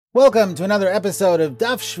Welcome to another episode of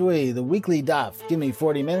Daf Shvui, the weekly Daf. Give me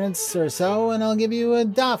 40 minutes or so, and I'll give you a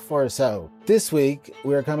Daf or so. This week,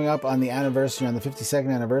 we are coming up on the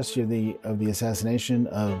 52nd anniversary of the assassination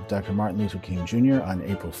of Dr. Martin Luther King Jr. on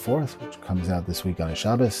April 4th, which comes out this week on a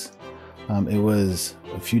Shabbos. It was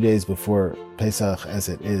a few days before Pesach, as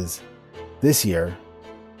it is this year,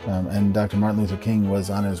 and Dr. Martin Luther King was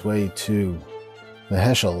on his way to the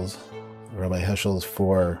Heschels, Rabbi Heschels,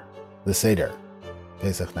 for the Seder.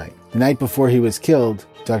 Pesach night. The night before he was killed,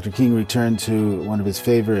 Dr. King returned to one of his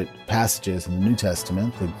favorite passages in the New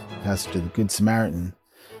Testament, the passage of the Good Samaritan,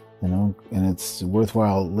 and it's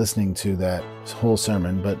worthwhile listening to that whole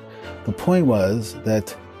sermon. But the point was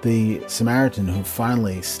that the Samaritan who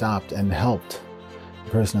finally stopped and helped the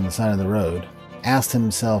person on the side of the road asked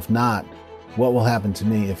himself not, what will happen to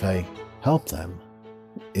me if I help them?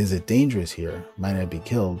 Is it dangerous here? Might I be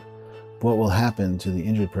killed? What will happen to the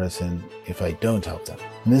injured person if I don't help them?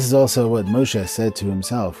 And this is also what Moshe said to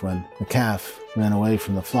himself when the calf ran away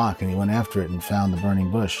from the flock and he went after it and found the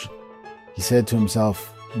burning bush. He said to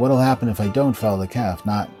himself, what will happen if I don't follow the calf?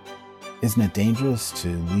 Not, isn't it dangerous to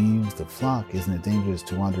leave the flock? Isn't it dangerous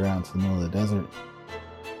to wander out into the middle of the desert?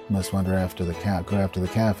 You must wander after the calf, go after the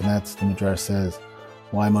calf. And that's, the Midrash says,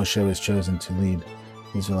 why Moshe was chosen to lead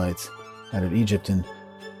the Israelites out of Egypt. And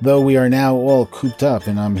though we are now all cooped up,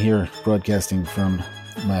 and I'm here broadcasting from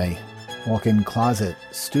my walk-in closet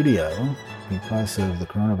studio because of the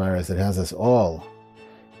coronavirus that has us all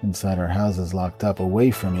inside our houses, locked up, away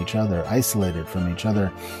from each other, isolated from each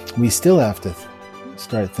other, we still have to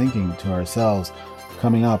start thinking to ourselves,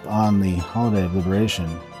 coming up on the holiday of liberation,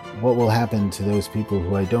 what will happen to those people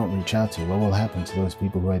who I don't reach out to? What will happen to those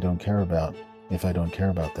people who I don't care about if I don't care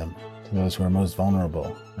about them? To those who are most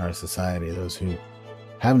vulnerable in our society, those who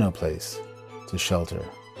have no place to shelter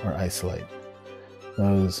or isolate,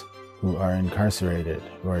 those who are incarcerated,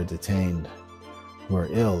 who are detained, who are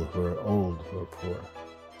ill, who are old, who are poor.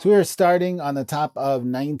 So we are starting on the top of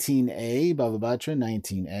 19a, Bava Batra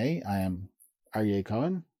 19a. I am Aryeh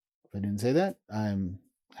Cohen. If I didn't say that, I'm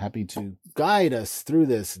happy to guide us through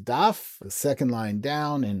this daf, the second line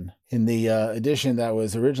down in the edition that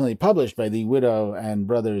was originally published by the widow and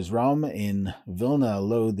brothers Rom in Vilna,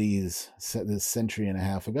 this century and a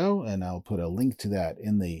half ago, and I'll put a link to that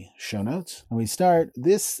in the show notes. And we start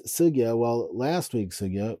this sugya, last week's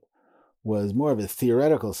sugya was more of a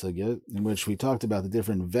theoretical sugya in which we talked about the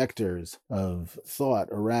different vectors of thought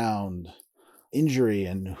around injury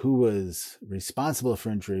and who was responsible for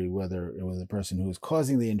injury, whether it was the person who was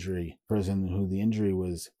causing the injury, person who the injury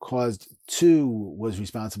was caused to was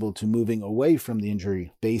responsible to moving away from the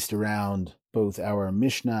injury, based around both our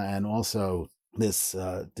Mishnah and also this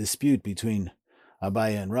dispute between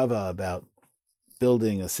Abaya and Rava about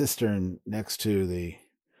building a cistern next to the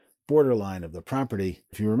borderline of the property.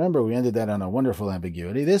 If you remember, we ended that on a wonderful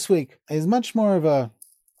ambiguity. This week is much more of a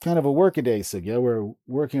kind of a workaday sugya. We're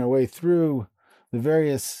working our way through the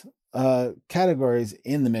various categories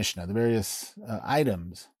in the Mishnah, the various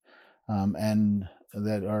items and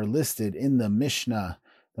that are listed in the Mishnah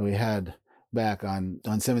that we had back on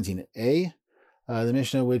 17a, the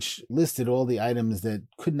Mishnah which listed all the items that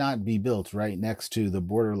could not be built right next to the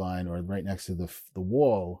borderline or right next to the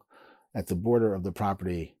wall at the border of the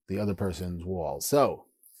property, the other person's wall. So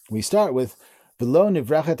we start with V'lo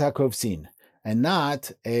nivrachet hakovsin, and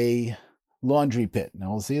not a laundry pit. Now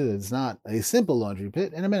we'll see that it's not a simple laundry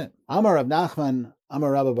pit in a minute. Amar Rav Nachman,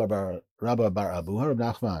 Amar Rabba bar Abuha. Rav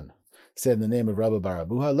Nachman said in the name of Rabba bar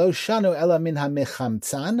Abuha, Lo shanu ela min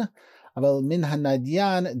ha-mechamtzan, aval min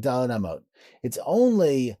ha-nadyan dal namot. It's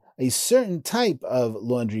only a certain type of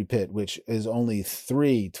laundry pit, which is only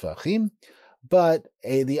 3 tvachim, but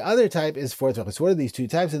the other type is 4 tvachim. So what are these two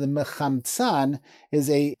types? And the mechamtzan is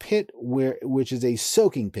a pit which is a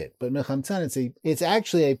soaking pit. But mechamtzan, it's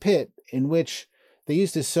actually a pit in which they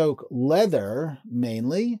used to soak leather,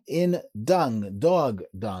 mainly, in dung, dog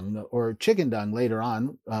dung, or chicken dung later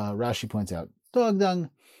on. Rashi points out dog dung.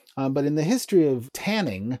 But in the history of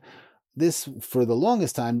tanning, this, for the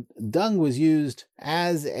longest time, dung was used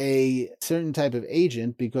as a certain type of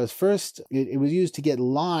agent because first it was used to get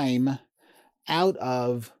lime out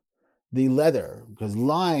of the leather, because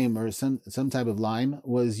lime or some type of lime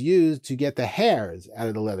was used to get the hairs out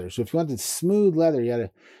of the leather. So if you wanted smooth leather, you had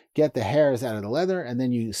to get the hairs out of the leather, and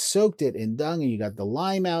then you soaked it in dung and you got the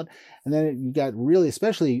lime out, and then you got really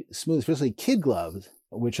especially smooth, especially kid gloves,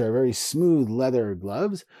 which are very smooth leather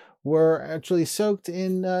gloves, were actually soaked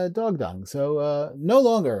in dog dung. So no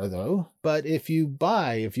longer though, but if you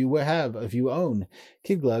own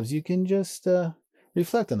kid gloves, you can just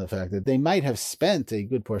reflect on the fact that they might have spent a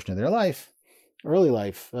good portion of their life early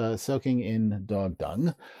life, soaking in dog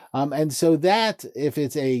dung. And so that, if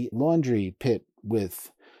it's a laundry pit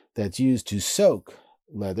that's used to soak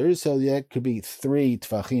leather, so that could be 3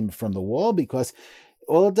 tfachim from the wall, because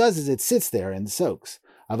all it does is it sits there and soaks.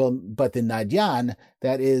 But the nadyan,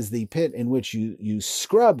 that is the pit in which you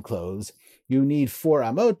scrub clothes, you need 4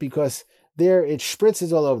 amot, because there it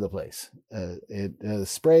spritzes all over the place. It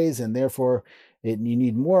sprays, and therefore you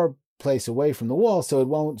need more place away from the wall, so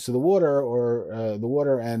the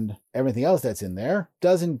water and everything else that's in there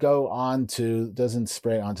doesn't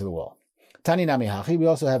spray onto the wall. Tani nami hachi, we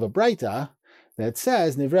also have a braita that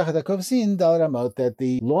says nivrechet hakovsin dalet amot, that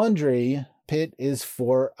the laundry pit is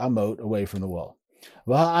 4 amot away from the wall.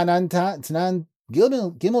 Gimel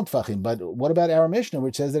tfachim, but what about our Mishnah,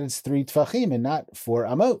 which says that it's 3 tfachim and not 4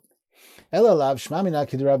 amot? Elalav shmamina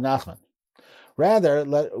k'Rab Nachman. Rather,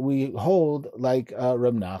 we hold like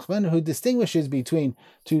Rab Nachman, who distinguishes between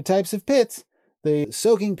 2 types of pits: the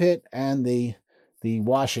soaking pit and the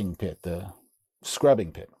washing pit, the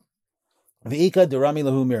scrubbing pit. V'ika derami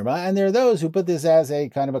lahu mirma, and there are those who put this as a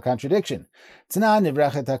kind of a contradiction. Tznan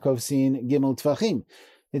nivrachet hakovsin gimel tfachim.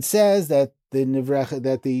 It says that the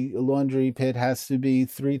laundry pit has to be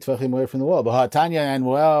 3 tfachim away from the wall. But Tanya, and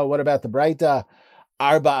well, what about the Braita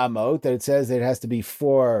Arba Amot, that it says that it has to be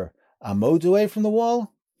 4 amot away from the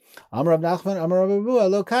wall? Amar Rav Nachman, Amar Rav Abua,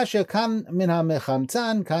 lo kasha kan min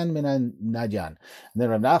ha-mechamtzan, kan min ha-nadyan. And then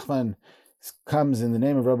Rav Nachman comes in the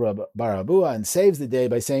name of Rabbi Bar Abua and saves the day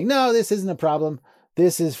by saying, no, this isn't a problem.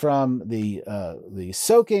 This is from the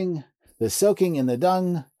soaking in the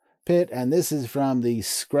dung pit, and this is from the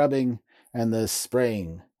scrubbing and the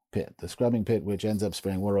spraying pit, the scrubbing pit, which ends up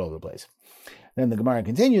spraying water all over the place. Then the Gemara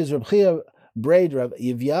continues, Reb Chia Braid Rav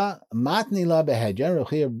Ivya Matni La Behedyan. Reb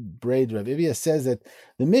Chia Braid Rav Ivya says that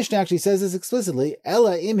the Mishnah actually says this explicitly,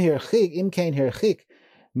 Ella im kain hirchik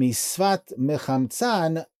misvat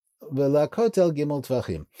mechamtzan v'la kotel gimel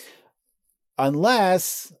tvachim.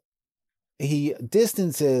 Unless he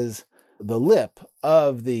distances the lip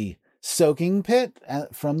of the soaking pit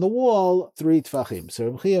from the wall 3 tfachim. So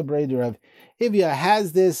Reb Chia Braid Rav Ivya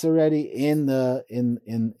has this already in the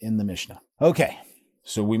Mishnah. Okay,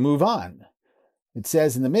 so we move on. It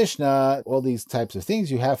says in the Mishnah, all these types of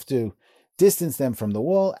things, you have to distance them from the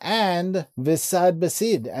wall, and visad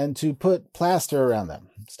basid, and to put plaster around them.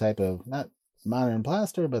 This type of, not modern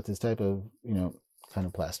plaster, but this type of, kind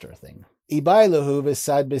of plaster thing. Ibailahu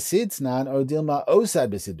visad basid tznan, or dilma osad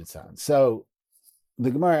basid tznan. So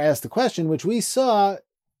the Gemara asked the question, which we saw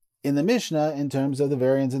in the Mishnah in terms of the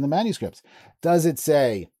variants in the manuscripts. Does it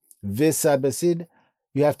say visad basid?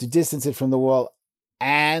 You have to distance it from the wall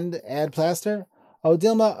and add plaster? O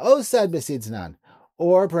dilma osad basid tznan.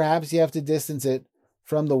 Or perhaps you have to distance it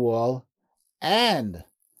from the wall and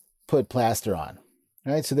put plaster on.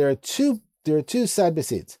 Right? So there are two sad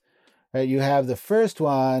basids. Right? You have the first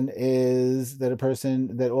one is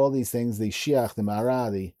that all these things, the shiach, the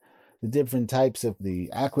mara, the different types of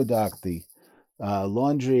the aqueduct, the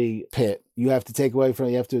laundry pit, you have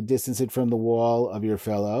to distance it from the wall of your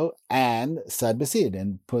fellow, and sad basid,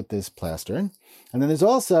 and put this plaster in. And then there's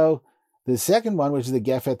also the second one, which is the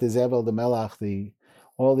gefet, the zevel, the melach,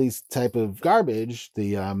 all these type of garbage,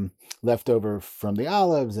 the leftover from the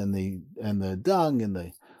olives and the dung and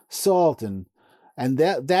the salt, and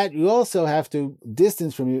that you also have to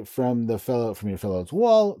distance from your fellow's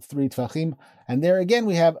wall 3 tfachim. And there again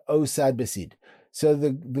we have osad basid. So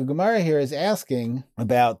the Gemara here is asking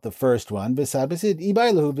about the first one, bisad basid,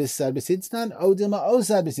 ibailahu bisad basid tznan, odilma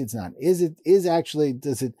osad basid tznan.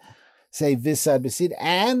 Does it say bisad basid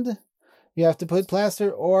and you have to put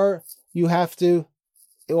plaster, or you have to,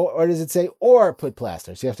 or does it say or put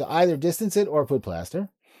plaster? So you have to either distance it or put plaster.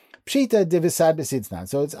 Pshita divisad besidznan.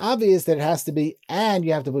 So it's obvious that it has to be and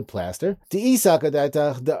you have to put plaster. Because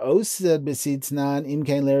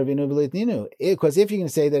if you're going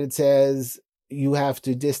to say that it says you have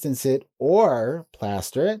to distance it or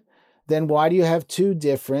plaster it, then why do you have 2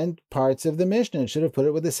 different parts of the Mishnah? It should have put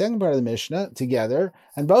it with the second part of the Mishnah together,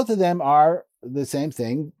 and both of them are the same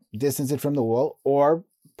thing: distance it from the wall or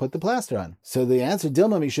put the plaster on. So the answer,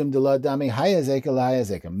 Dilma Mishum Dila Dami Hayazeka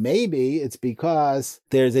Lahayazeka. Maybe it's because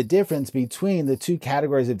there's a difference between the 2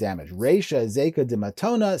 categories of damage. Reisha Zeka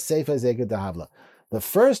Dimatona, Seifa Zeka Dahavla. The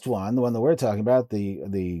first one, the one that we're talking about,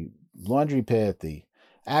 the laundry pit, the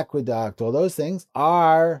aqueduct, all those things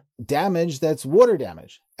are damage that's water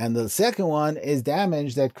damage. And the second one is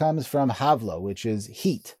damage that comes from havla, which is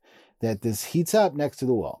heat, that this heats up next to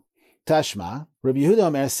the wall. Tashma, Rabbi Yehuda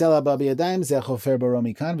Omer, Sela Babi Yadayim, Zechofer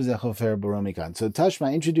Baromikan, Zechofer Baromikan. So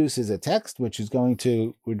Tashma introduces a text which we're going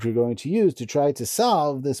to use to try to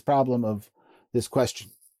solve this problem of this question.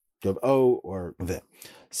 of O or V.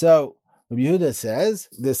 So Rabbi Yehuda says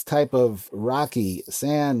this type of rocky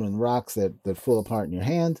sand and rocks that fall apart in your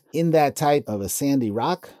hand, in that type of a sandy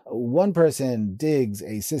rock, one person digs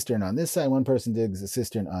a cistern on this side, one person digs a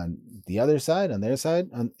cistern on the other side, on their side,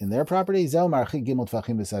 in their property. Zel marchi gimel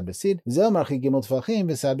tfachim v'sad b'sid. Zel marchi gimel tfachim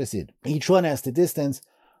v'sad b'sid. Each one has to distance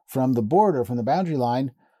from the border, from the boundary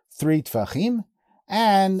line, 3 tfachim,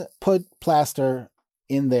 and put plaster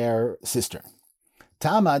in their cistern.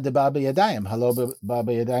 Tama de Baba Yadayim, hello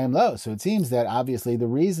Baba Yadayim lo. So it seems that obviously the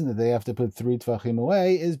reason that they have to put 3 tfachim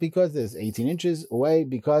away is because there's 18 inches away,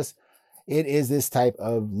 because it is this type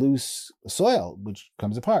of loose soil which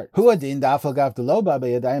comes apart. So if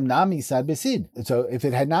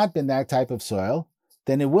it had not been that type of soil,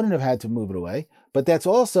 then it wouldn't have had to move it away. But that's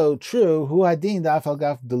also true, that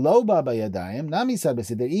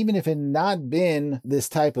even if it had not been this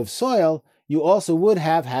type of soil, you also would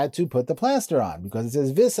have had to put the plaster on, because it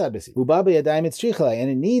says visad b'sid. And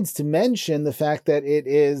it needs to mention the fact that it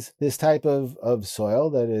is this type of soil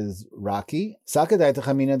that is rocky.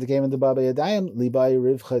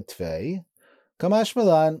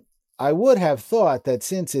 I would have thought that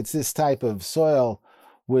since it's this type of soil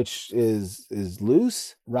which is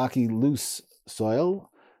loose, rocky, loose soil,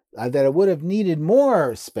 that it would have needed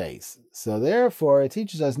more space. So therefore, it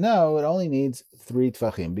teaches us, no, it only needs 3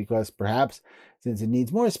 tfachim, because perhaps since it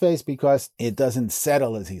needs more space, because it doesn't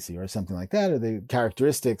settle as easy or something like that, or the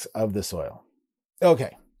characteristics of the soil.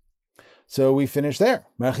 Okay, so we finish there.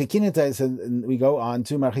 So we go on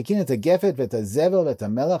to Marchikinata Gefet, Veta Zevel, Veta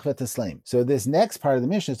Melach, Veta Slaim. So this next part of the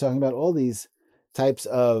mission is talking about all these types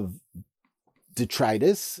of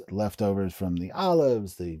detritus, leftovers from the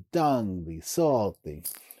olives, the dung, the salt, the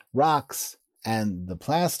rocks, and the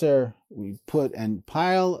plaster. We put and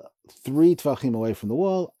pile 3 tfachim away from the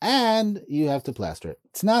wall, and you have to plaster it.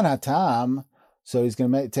 It's not hatam, so he's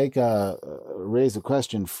going to raise a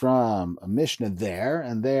question from a Mishnah there,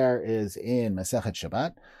 and there is in Masechet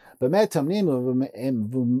Shabbat.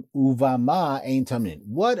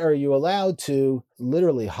 What are you allowed to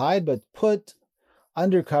literally hide but put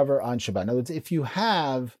undercover on Shabbat? In other words, if you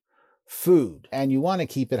have food and you want to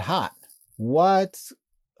keep it hot, what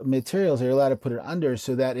materials are you allowed to put it under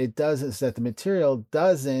so that the material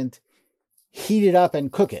doesn't heat it up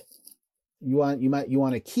and cook it? You want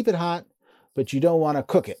to keep it hot, but you don't want to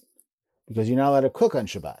cook it, because you're not allowed to cook on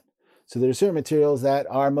Shabbat. So there are certain materials that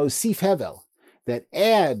are mosif hevel, that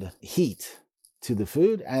add heat to the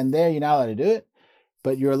food, and there you're not allowed to do it,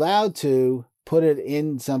 but you're allowed to put it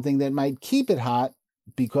in something that might keep it hot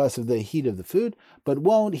because of the heat of the food, but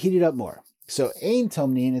won't heat it up more. So ein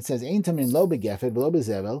tomnin, it says ein tomnin lo begefet, v'lo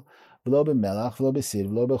bezevel, v'lo bemelach, v'lo besid,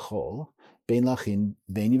 v'lo bechol, bein lachin,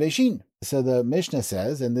 bein yiveshin. So the Mishnah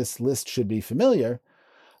says, and this list should be familiar,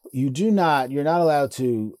 you're not allowed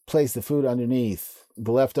to place the food underneath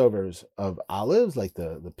the leftovers of olives, like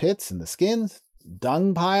the pits and the skins,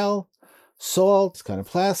 dung pile, salt, kind of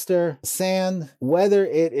plaster, sand, whether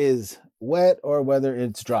it is wet or whether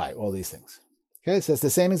it's dry, all these things. Okay, so it's the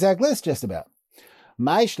same exact list just about. But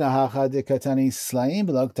why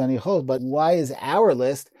is our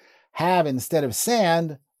list have, instead of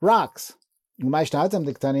sand, rocks? And there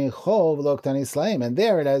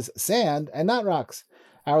it has sand and not rocks.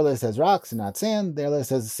 Our list has rocks and not sand. Their list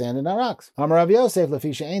has sand and not rocks. Rav Yosef, well,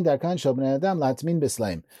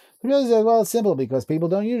 it's simple, because people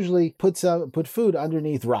don't usually put food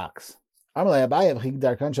underneath rocks.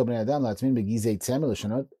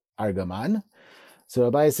 So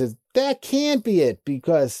Abaye says, that can't be it,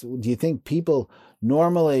 because do you think people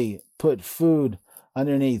normally put food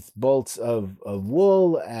underneath bolts of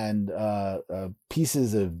wool and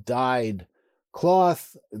pieces of dyed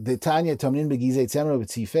cloth? The Tanya Tomnin begizei tzemer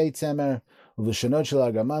v'tzifei tzemer v'shonot shel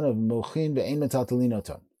argaman v'mochin ve'ein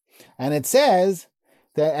metaltalinoton. And it says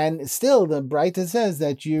that, and still the Braita says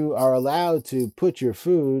that you are allowed to keep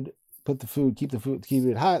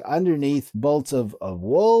it hot underneath bolts of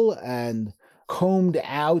wool and combed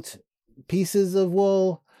out pieces of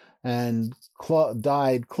wool and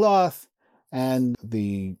dyed cloth and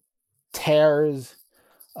the tears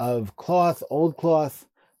of cloth, old cloth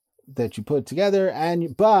that you put together.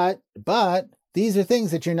 But these are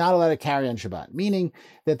things that you're not allowed to carry on Shabbat, meaning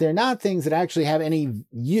that they're not things that actually have any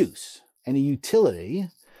use, any utility.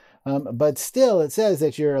 But still, it says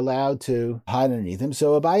that you're allowed to hide underneath them.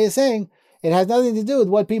 So Abaye is saying it has nothing to do with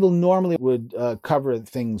what people normally would cover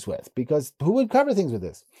things with, because who would cover things with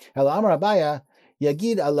this? El Amar Abaye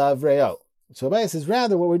Yagid alav reo. So Abaye says,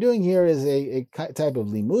 rather, what we're doing here is a type of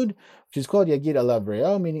limud, which is called Yagid alav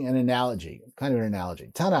reo, meaning an analogy, kind of an analogy.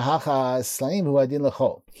 Tana hacha slaim hu adin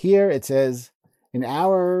lechol. Here it says, in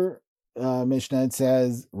our Mishnah, it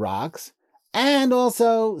says rocks and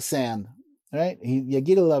also sand. Right?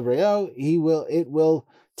 Yagid Lavrayo, it will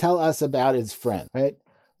tell us about its friend. Right?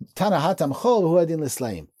 Tana hatam chol huadin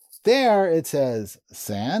l'slaim. There it says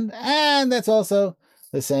sand, and that's also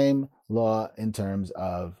the same law in terms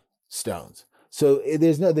of stones. So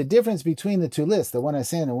the difference between the two lists, the one has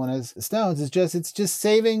sand and one has stones, it's just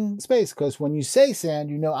saving space, because when you say sand,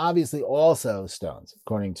 you know obviously also stones,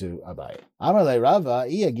 according to Abaye. Amar le Rava,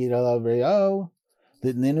 iyagid alav re'o,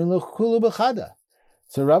 litninu l'chulu b'chada.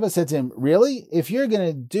 So Rava said to him, really? If you're going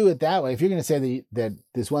to do it that way, if you're going to say that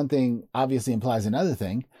this one thing obviously implies another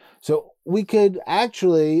thing, so we could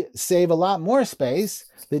actually save a lot more space.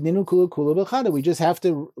 We just have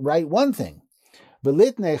to write one thing. In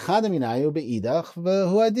one,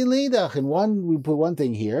 we put one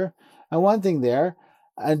thing here, and one thing there,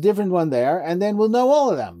 a different one there, and then we'll know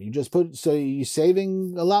all of them. So you're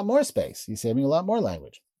saving a lot more space. You're saving a lot more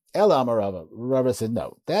language. Rava said,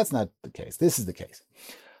 no, that's not the case. This is the case.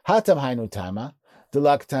 Hatam hainu tama,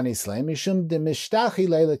 delaktani slaim, mishum de mishtachi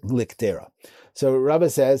liktera. So Rava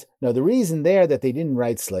says, no, the reason there that they didn't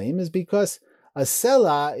write slaim is because a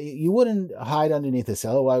sela, you wouldn't hide underneath a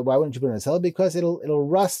sela. Why wouldn't you put it in a sela? Because it'll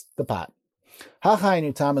rust the pot.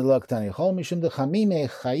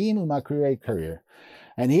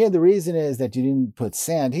 And here the reason is that you didn't put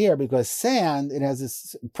sand here, because sand, it has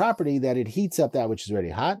this property that it heats up that which is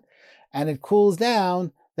already hot, and it cools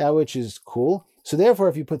down that which is cool. So therefore,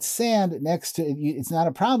 if you put sand next to it, it's not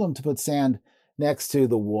a problem to put sand next to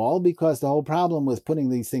the wall, because the whole problem with putting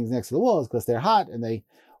these things next to the wall is because they're hot and they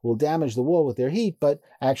will damage the wall with their heat. But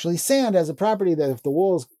actually sand has a property that if the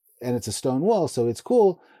wall's, and it's a stone wall, so it's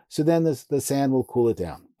cool, so then the sand will cool it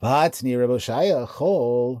down.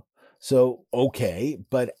 So, okay,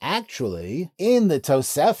 but actually in the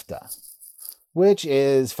Tosefta, which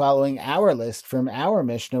is following our list from our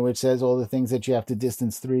Mishnah, which says all the things that you have to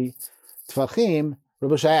distance 3 Tfachim,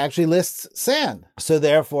 Rabbi Shai actually lists sand. So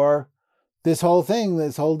therefore, this whole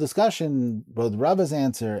discussion, both Rava's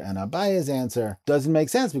answer and Abaye's answer, doesn't make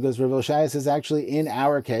sense, because Rabbi Shai says actually in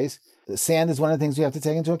our case, sand is one of the things we have to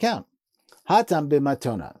take into account. Hatam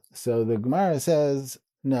b'matona. So the Gemara says,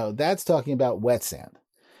 no, that's talking about wet sand.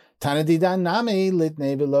 Tanadidan nami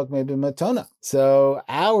litnei v'lok b'matona. So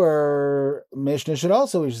our Mishnah should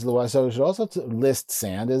also list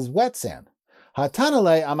sand as wet sand.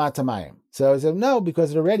 Hatanale amatamayim. So I said, no,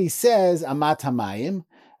 because it already says amatamayim,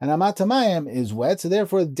 and amatamayim is wet, so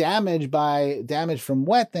therefore damage from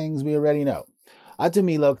wet things we already know. But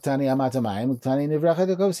that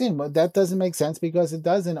doesn't make sense, because it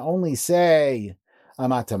doesn't only say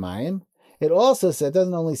amatamayim. It also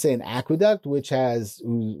doesn't only say an aqueduct, which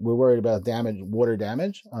we're worried about water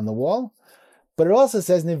damage on the wall, but it also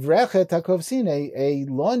says nivrechet hakovsin, a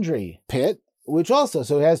laundry pit, which also,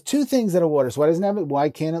 so it has two things that are water. So why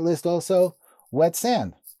can't it list also wet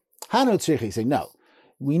sand? Hanu tzrichi, say no.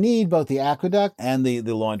 We need both the aqueduct and the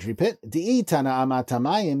laundry pit. Because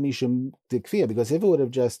if it would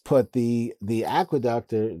have just put the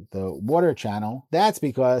aqueduct or the water channel, that's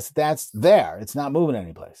because that's there. It's not moving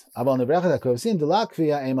anyplace. But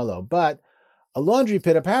a laundry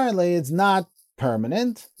pit, apparently, it's not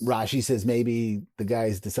permanent. Rashi says maybe the guy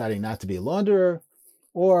is deciding not to be a launderer,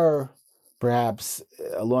 or perhaps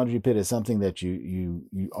a laundry pit is something that you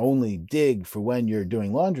only dig for when you're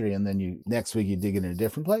doing laundry, and then next week you dig it in a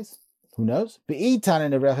different place. Who knows? And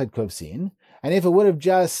if it would have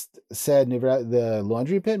just said the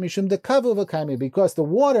laundry pit, because the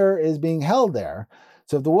water is being held there.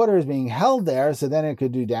 So if the water is being held there, so then it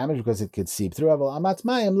could do damage because it could seep through.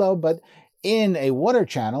 But in a water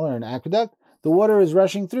channel or an aqueduct, the water is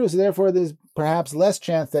rushing through, so therefore there's perhaps less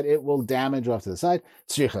chance that it will damage off to the side.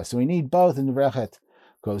 Tzricha. So we need both in the Nevrechet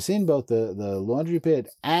Kosin, both the laundry pit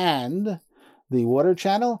and the water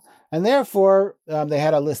channel, and therefore they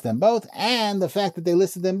had to list them both. And the fact that they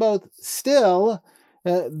listed them both, still,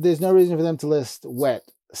 there's no reason for them to list wet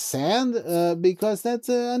sand, because that's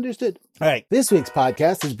understood. All right, this week's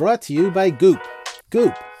podcast is brought to you by Goop.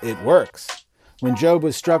 Goop, it works. When Job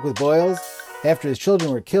was struck with boils, after his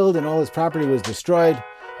children were killed and all his property was destroyed,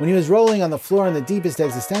 when he was rolling on the floor in the deepest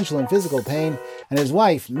existential and physical pain, and his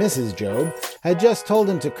wife, Mrs. Job, had just told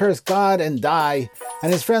him to curse God and die,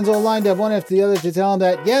 and his friends all lined up one after the other to tell him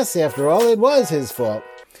that, yes, after all, it was his fault.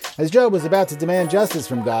 As Job was about to demand justice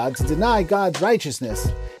from God, to deny God's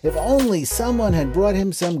righteousness, if only someone had brought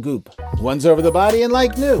him some goop. Once over the body and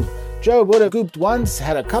like new, Job would have gooped once,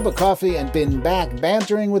 had a cup of coffee, and been back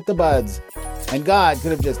bantering with the buds. And God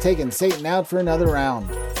could have just taken Satan out for another round.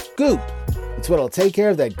 Goop! It's what'll take care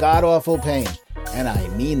of that god-awful pain. And I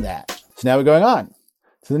mean that. So now we're going on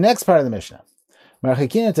to the next part of the Mishnah. So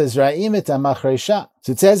it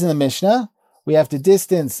says in the Mishnah, we have to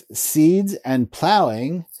distance seeds and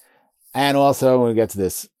plowing, and also, we'll get to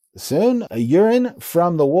this soon, a urine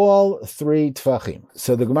from the wall 3 tvachim.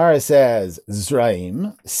 So the Gemara says,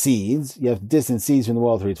 Zraim, seeds, you have to distance seeds from the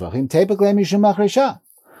wall 3 tvachim. Tepek le mishum machresha.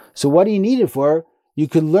 So what do you need it for? You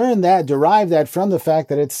could learn that, derive that from the fact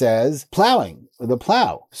that it says plowing, the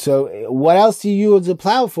plow. So what else do you use a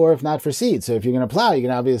plow for if not for seeds? So if you're going to plow, you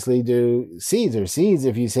can obviously do seeds, or seeds.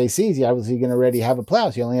 If you say seeds, you're obviously going to already have a plow.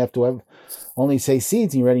 So you only have to only say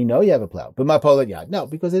seeds and you already know you have a plow. But mapolet yad, no,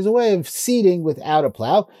 because there's a way of seeding without a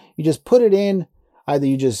plow. You just put it in, either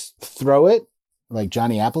you just throw it, like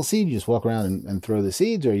Johnny Appleseed, you just walk around and throw the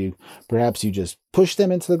seeds, or perhaps you just push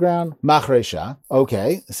them into the ground. Machresha.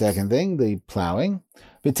 Okay, second thing, the plowing.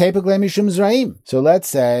 So let's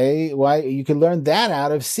say why you could learn that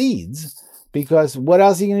out of seeds, because what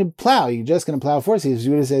else are you going to plow? You're just going to plow for seeds. If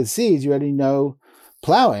you would have said seeds, you already know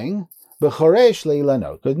plowing. But choresh leila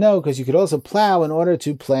no. Because you could also plow in order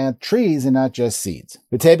to plant trees and not just seeds.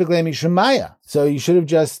 So you should have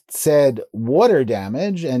just said water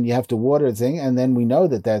damage, and you have to water the thing, and then we know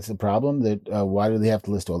that that's a problem. That why do they have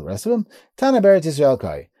to list all the rest of them? Tana Beretz Yisrael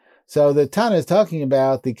Kai. So the Tana is talking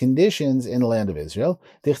about the conditions in the land of Israel.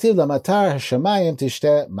 The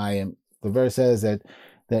verse says that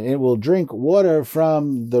it will drink water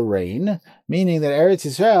from the rain, meaning that Eretz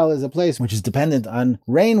Yisrael is a place which is dependent on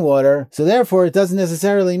rainwater. So therefore, it doesn't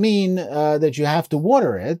necessarily mean that you have to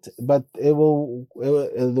water it, but the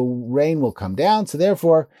rain will come down. So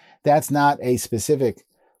therefore, that's not a specific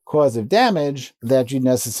cause of damage that you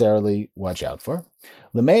necessarily watch out for.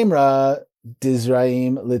 L'meimra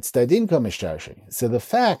Dizraim litzdadin komishtarshi. So the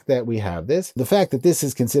fact that we have this, the fact that this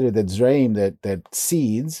is considered that Zraim, that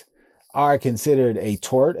seeds are considered a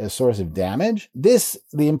tort, a source of damage, the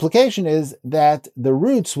implication is that the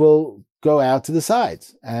roots will go out to the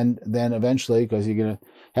sides. And then eventually, because you're going to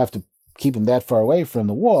have to keep them that far away from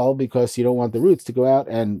the wall, because you don't want the roots to go out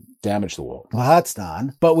and damage the wall.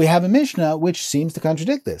 But we have a Mishnah which seems to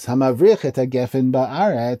contradict this.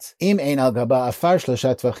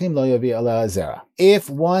 If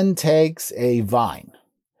one takes a vine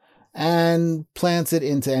and plants it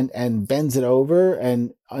into and bends it over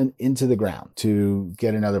and into the ground to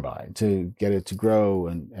get another vine, to get it to grow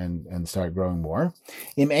and start growing more.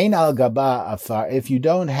 If you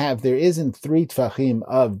don't have, there isn't 3 tvachim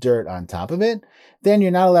of dirt on top of it, then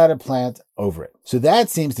you're not allowed to plant over it. So that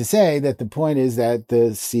seems to say that the point is that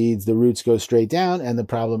the seeds, the roots go straight down, and the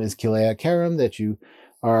problem is kilei karam, that you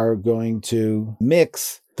are going to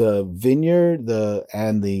mix the vineyard, the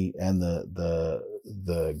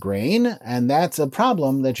grain, and that's a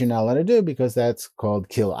problem that you're not allowed to do, because that's called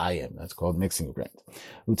kil ayim. That's called mixing grain.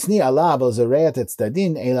 And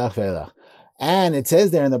it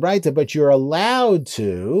says there in the Braita, but you're allowed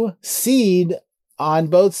to seed on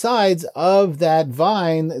both sides of that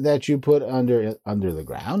vine that you put under the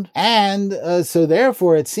ground. And so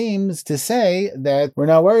therefore it seems to say that we're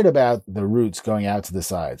not worried about the roots going out to the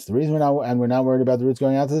sides. The reason we're not worried about the roots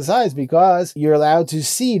going out to the sides, because you're allowed to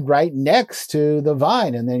seed right next to the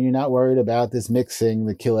vine, and then you're not worried about this mixing,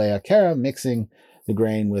 the kilei akera, mixing the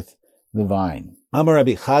grain with the vine. Amar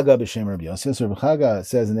Rabbi Chaga b'shem Rabbi Yossi. So Rabbi Chaga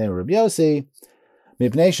says in the name of Rabbi Yossi, so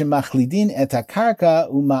that's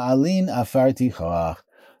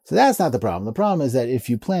not the problem. The problem is that if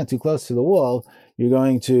you plant too close to the wall, you're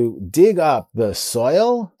going to dig up the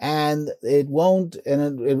soil, and it will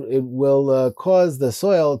cause the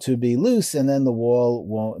soil to be loose, and then the wall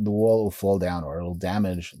will fall down, or it'll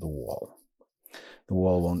damage the wall. The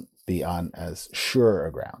wall won't be on as sure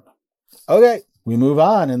a ground. Okay. We move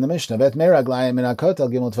on in the Mishnah.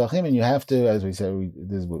 And you have to, as we said,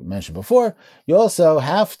 this is what we mentioned before, you also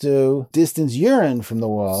have to distance urine from the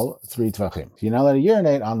wall 3 tvachim. So you're not allowed to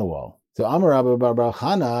urinate on the wall. So Amar Rabba bar bar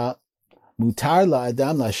Chana, mutar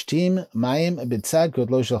la'adam lashtim mayim b'tzad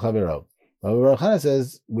kotlo shel chavero. Rabbi Baruch Chana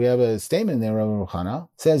says, we have a statement in there, Rabbi Baruch Chana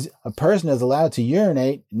says, a person is allowed to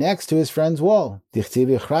urinate next to his friend's wall.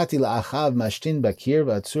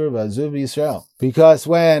 Because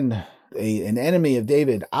when an enemy of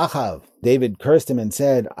David, Achav, David cursed him and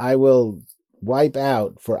said, I will wipe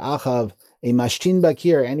out for Achav a mashtin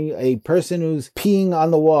bakir, a person who's peeing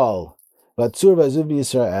on the wall, Vatsur v'azuv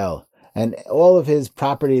Yisrael, and all of his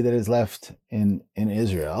property that is left in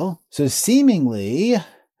Israel. So seemingly,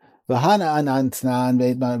 so that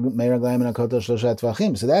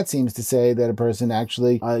seems to say that a person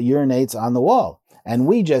actually urinates on the wall. And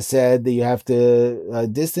we just said that you have to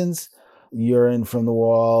distance urine from the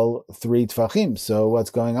wall 3 tvachim. So what's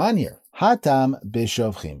going on here? Hatam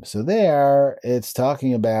bishovchim. So there it's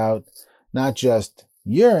talking about not just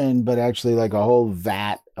urine, but actually like a whole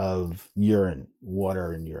vat of urine,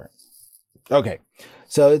 water and urine. Okay,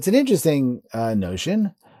 so it's an interesting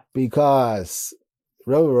notion because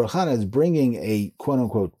Rabbi Baruch Chana is bringing a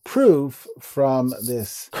quote-unquote proof from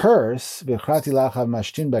this curse, V'chrati lachav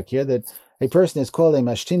mashtin bakir, that a person is called a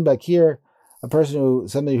mashtin bakir,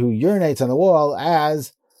 somebody who urinates on the wall,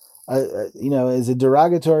 as is a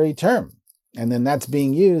derogatory term. And then that's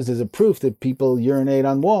being used as a proof that people urinate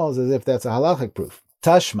on walls, as if that's a halachic proof.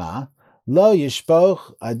 Tashma, lo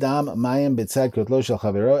yishpoch adam mayim b'tzad kotlo shel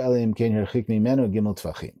chavero elim ken herchik mimenu gimel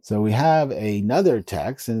tfachim. So we have another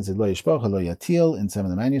text, and it says lo yishpoch lo yatil in some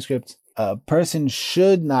of the manuscripts. A person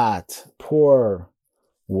should not pour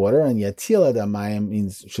water, and yatil adam mayim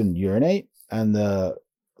means shouldn't urinate on the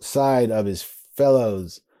side of his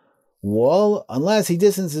fellow's wall unless he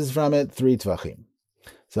distances from it 3 tvachim.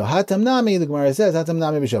 So hatam nami, the Gemara says, hatam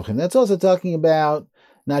nami b'shavchim. That's also talking about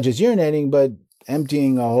not just urinating, but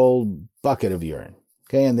emptying a whole bucket of urine.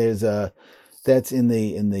 Okay, and that's in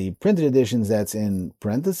the printed editions, that's in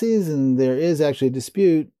parentheses, and there is actually a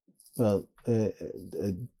dispute, a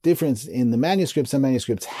difference in the manuscripts. Some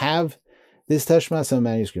manuscripts have this tashma, some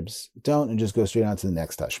manuscripts don't, and just go straight on to the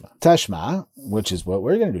next tashma. Tashma, which is what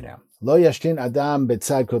we're going to do now. Lo yashtin adam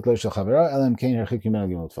betzad kotlo shel chavero elam kein herchik mimenu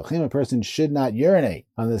gimel tfachim. A person should not urinate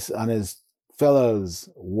on his fellow's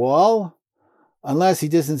wall unless he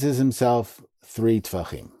distances himself 3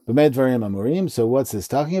 tfachim. B'mei dvarim amurim. So what's this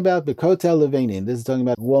talking about? B'kotel leveinin. This is talking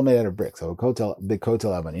about a wall made out of bricks. So b'kotel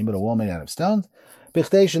avanim, but a wall made out of stones.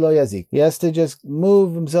 B'chtei shelo yazik. He has to just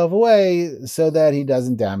move himself away so that he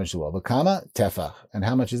doesn't damage the wall. B'kama tefach. And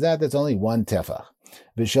how much is that? That's only 1 tefach.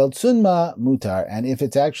 V'shel tsunma mutar. And if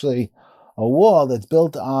it's actually a wall that's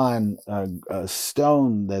built on a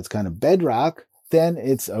stone that's kind of bedrock, then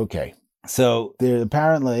it's okay. So there are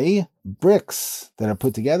apparently bricks that are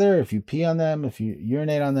put together. If you pee on them, if you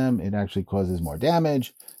urinate on them, it actually causes more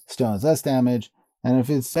damage. Stones, less damage. And if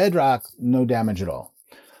it's bedrock, no damage at all.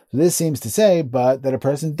 So this seems to say, but that a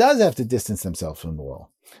person does have to distance themselves from the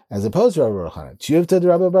wall, as opposed to Rabbi Baruch Chana. Tiyuvta to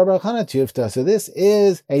Rabbi Baruch Chana, tiyuvta. So this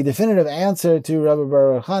is a definitive answer to Rabbi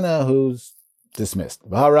Baruch Chana, who's dismissed.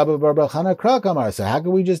 Rabbi Baruch Chana krak amar. So how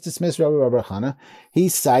can we just dismiss Rabbi Baruch Chana? He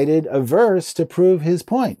cited a verse to prove his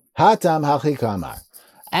point. Hatam hachik amar.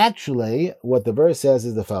 Actually, what the verse says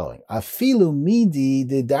is the following: Afilu midi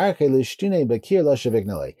de darche lishtune bakir lo shavik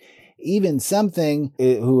nalei. Even something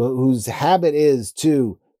whose habit is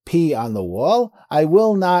to pee on the wall, I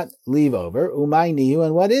will not leave over. Umay nihu,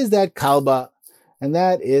 and what is that? Kalba, and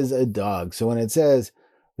that is a dog. So when it says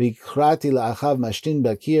V'krati la'achav mashtin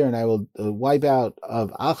bakir, and I will wipe out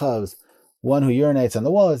of achavs one who urinates on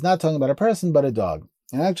the wall, it's not talking about a person but a dog.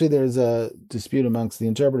 And actually there's a dispute amongst the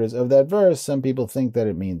interpreters of that verse. Some people think that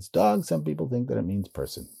it means dog, some people think that it means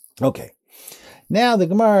person. Okay, now the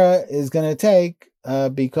Gemara is going to take,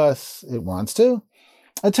 because it wants to,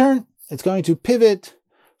 a turn. It's going to pivot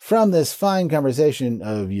from this fine conversation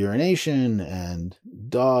of urination and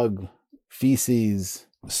dog feces,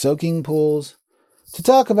 soaking pools, to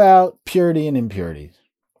talk about purity and impurity.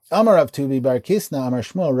 Amar Rav Tuvi bar Kisna, Amar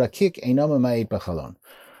Shmuel, Rakik einoma ma'it b'chalon.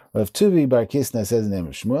 Rav Tuvi bar Kisna says in the name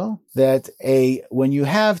of Shmuel that when you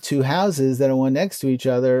have 2 houses that are one next to each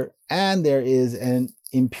other, and there is an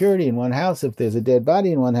impurity in one house, if there's a dead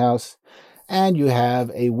body in one house, and you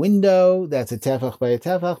have a window that's a tefach by a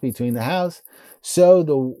tefach between the house, so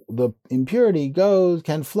the impurity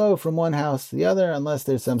can flow from one house to the other unless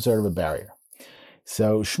there's some sort of a barrier.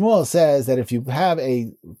 So Shmuel says that if you have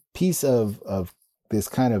a piece of this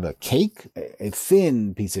kind of a cake, a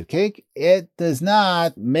thin piece of cake, it does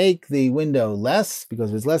not make the window less,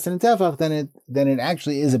 because if it's less than a tefach, then it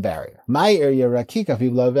actually is a barrier. My area rakik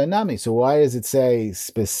afiv lo venami. So why does it say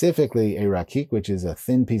specifically a rakik, which is a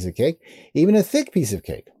thin piece of cake, even a thick piece of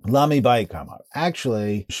cake? Lami bai kamar.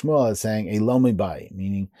 Actually, Shmuel is saying a lomi bai,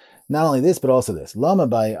 meaning not only this, but also this. Lama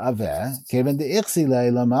bai aveh, keven de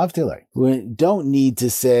ichsile lama avtile. We don't need to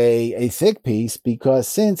say a thick piece, because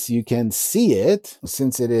since you can see it,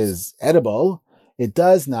 since it is edible, it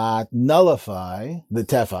does not nullify the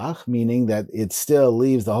tefach, meaning that it still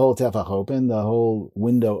leaves the whole tefach open, the whole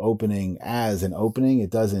window opening as an opening. It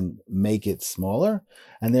doesn't make it smaller,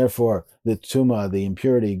 and therefore the tuma, the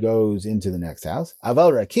impurity, goes into the next house.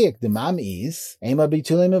 Aval rakik, the mamis, ema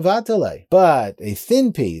bitule mevatale. But a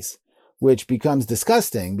thin piece, which becomes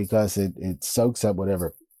disgusting because it soaks up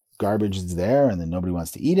whatever garbage is there, and then nobody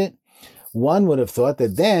wants to eat it. One would have thought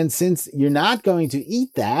that then, since you're not going to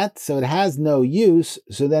eat that, so it has no use,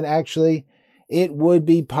 so then actually it would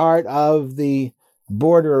be part of the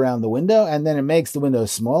border around the window, and then it makes the window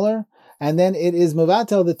smaller, and then it is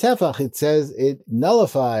mevatel the tefach. It says it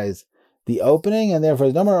nullifies the opening, and therefore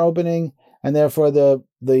there's no more opening, and therefore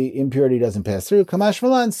the impurity doesn't pass through. Kamash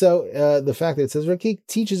Malan. So the fact that it says rakik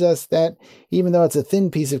teaches us that even though it's a thin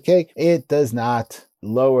piece of cake, it does not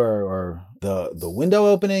lower or the window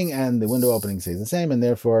opening, and the window opening stays the same, and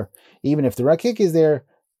therefore even if the rakik is there,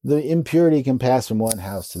 the impurity can pass from one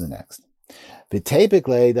house to the next.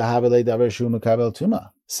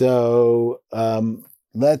 So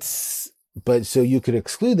so you could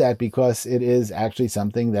exclude that because it is actually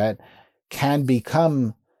something that can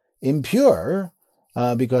become impure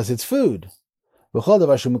because it's food.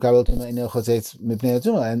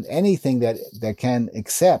 And anything that can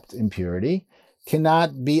accept impurity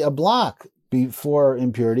cannot be a block before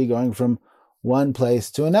impurity going from one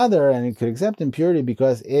place to another, and it could accept impurity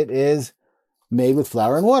because it is made with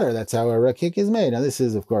flour and water. That's how a rakik is made. Now this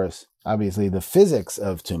is, of course, obviously the physics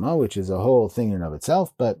of Tumah, which is a whole thing in and of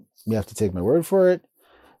itself, but you have to take my word for it,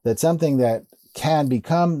 that something that can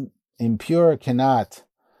become impure cannot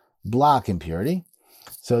block impurity.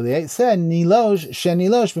 So they said, Nilosh,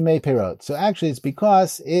 shenilosh b'mei perot. So actually it's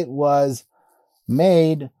because it was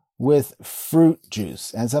made with fruit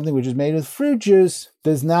juice, and something which is made with fruit juice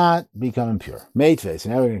does not become impure. Meitvei. So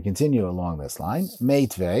now we're going to continue along this line.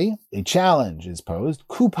 Meitvei, a challenge is posed.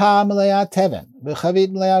 Kupa melea teven,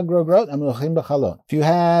 v'chavit melea grogrot, amluchim b'chalon. If you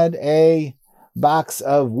had a box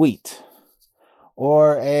of wheat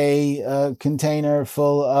or a container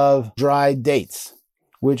full of dried dates,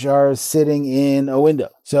 which are sitting in a window.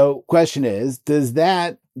 So question is,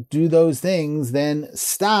 do those things then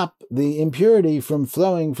stop the impurity from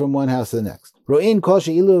flowing from one house to the next? Ro'in kol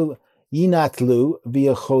she'ilu yinatlu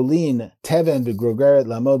v'yacholin teven v'grogeret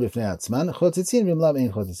lamod b'fnei atzman chotzitzin v'mlav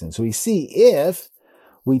ein chotzitzin. So we see if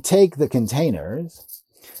we take the containers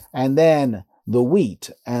and then the wheat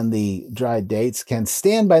and the dried dates can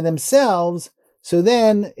stand by themselves, so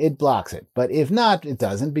then it blocks it. But if not, it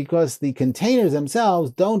doesn't, because the containers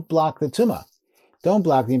themselves don't block the tumah, don't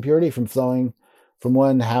block the impurity from flowing from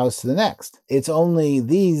one house to the next. It's only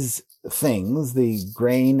these things, the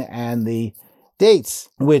grain and the dates,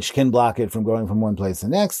 which can block it from going from one place to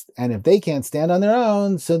the next. And if they can't stand on their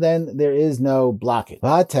own, so then there is no blockage.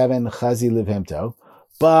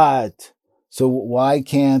 But so why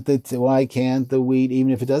can't the wheat,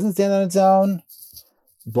 even if it doesn't stand on its own,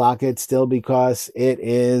 block it still? Because it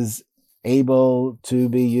is able to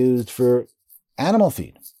be used for animal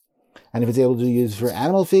feed. And if it's able to be used for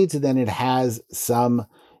animal feed, so then it has some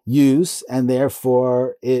use, and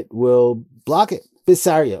therefore it will block it.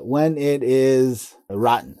 Bisaria, when it is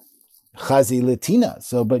rotten. Chazi latina,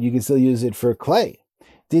 but you can still use it for clay.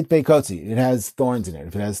 Ditbe kotzi, it has thorns in it.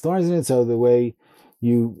 If it has thorns in it, so the way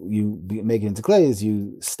you make it into clay is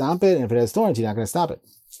you stomp it, and if it has thorns, you're not going to stop it.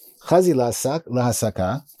 Chazi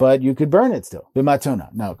lahasaka, but you could burn it still.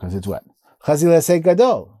 Bimatona, no, because it's wet. Chazi lasek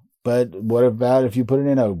gadol. But what about if you put it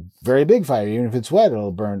in a very big fire? Even if it's wet,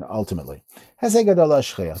 it'll burn ultimately. No, we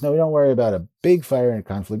don't worry about a big fire and a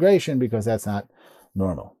conflagration because that's not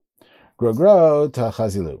normal. Grogro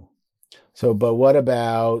tachazilu. So, but what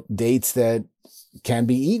about dates that can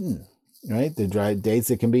be eaten, right? The dried dates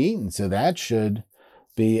that can be eaten. So that should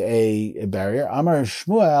be a barrier. Amar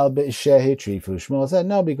Shmuel b'shehi trifu. Shmuel said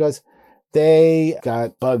no, because they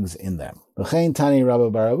got bugs in them. And also Rabba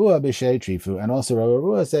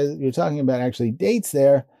Barabua says you're talking about actually dates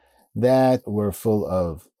there that were full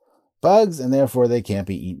of bugs, and therefore they can't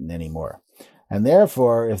be eaten anymore. And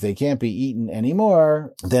therefore, if they can't be eaten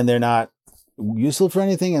anymore, then they're not useful for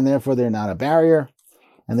anything, and therefore they're not a barrier,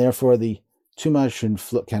 and therefore the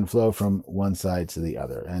tumah can flow from one side to the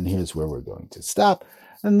other. And here's where we're going to stop.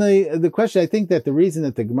 And the question, I think that the reason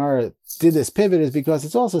that the Gemara did this pivot is because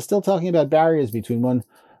it's also still talking about barriers between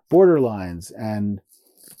borderlines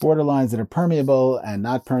that are permeable and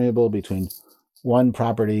not permeable between one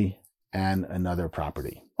property and another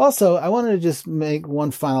property. Also, I wanted to just make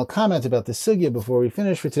one final comment about the sugya before we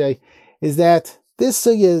finish for today, is that this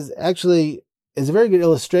sugya is a very good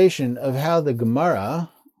illustration of how the Gemara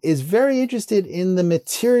is very interested in the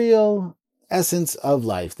material essence of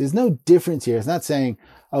life. There's no difference here. It's not saying,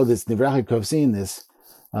 this Nivrachid Kovsin, this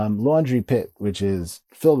laundry pit, which is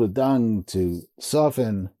filled with dung to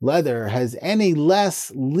soften leather, has any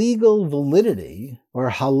less legal validity or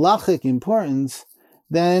halachic importance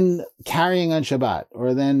than carrying on Shabbat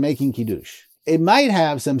or than making Kiddush. It might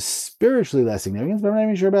have some spiritually less significance, but I'm not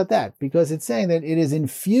even sure about that, because it's saying that it is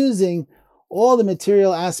infusing all the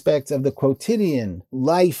material aspects of the quotidian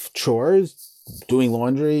life chores, doing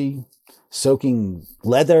laundry, soaking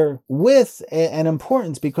leather, with an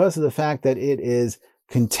importance because of the fact that it is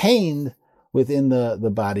contained within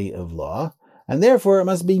the body of law, and therefore it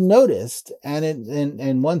must be noticed.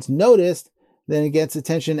 And once noticed, then it gets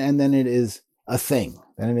attention, and then it is a thing.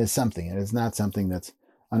 Then it is something. It is not something that's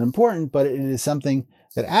unimportant, but it is something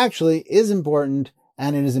that actually is important,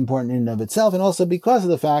 and it is important in and of itself, and also because of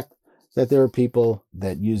the fact that there are people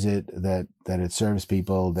that use it, that it serves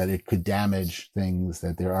people, that it could damage things,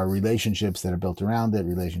 that there are relationships that are built around it,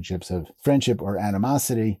 relationships of friendship or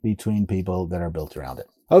animosity between people that are built around it.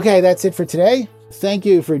 Okay, that's it for today. Thank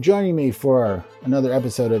you for joining me for another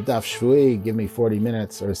episode of Daf Shvui. Give me 40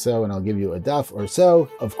 minutes or so, and I'll give you a daf or so.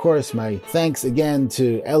 Of course, my thanks again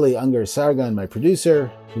to Eli Unger Sargon, my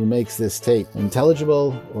producer, who makes this tape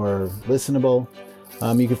intelligible or listenable.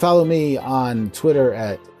 You can follow me on Twitter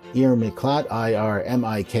at Irmiklat,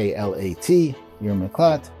 IRMIKLAT,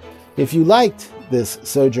 Irmiklat. If you liked this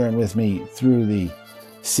sojourn with me through the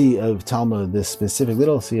Sea of Talmud, this specific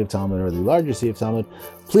little Sea of Talmud or the larger Sea of Talmud,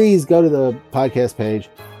 please go to the podcast page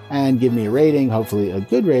and give me a rating, hopefully a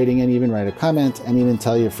good rating, and even write a comment and even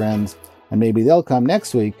tell your friends, and maybe they'll come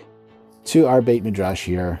next week to our Beit Midrash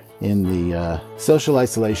here in the social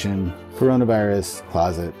isolation coronavirus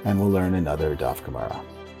closet, and we'll learn another Daf Gemara.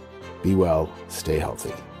 Be well, stay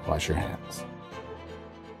healthy. Wash your hands.